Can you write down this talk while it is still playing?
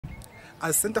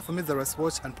As Center for Media Rights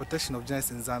Watch and Protection of Journalists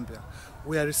in Zambia,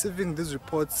 we are receiving these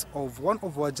reports of one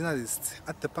of our journalists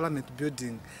at the Parliament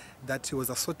building that he was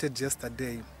assaulted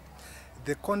yesterday.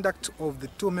 The conduct of the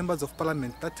two members of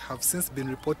Parliament that have since been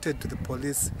reported to the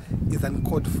police is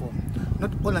uncalled for.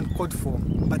 Not only uncalled for,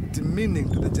 but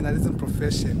demeaning to the journalism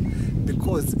profession,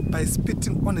 because by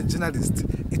spitting on a journalist,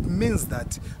 it means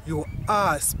that you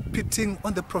are spitting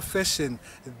on the profession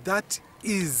that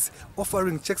is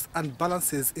offering checks and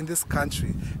balances in this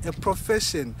country, a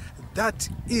profession that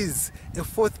is a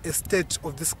fourth estate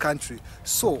of this country.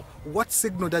 So what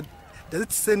signal does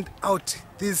it send out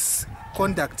this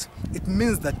conduct? It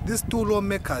means that these two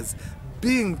lawmakers,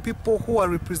 being people who are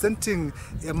representing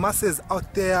masses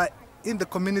out there in the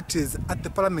communities at the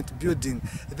Parliament building,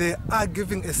 they are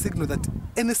giving a signal that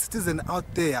any citizen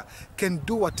out there can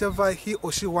do whatever he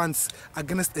or she wants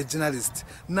against a journalist.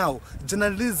 Now,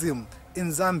 journalism in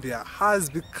Zambia has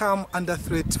become under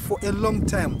threat for a long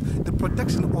time. The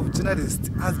protection of journalists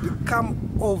has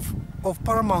become of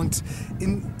paramount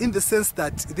in the sense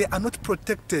that they are not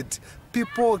protected.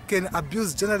 People can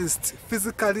abuse journalists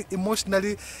physically,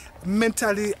 emotionally,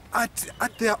 mentally, at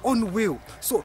their own will. So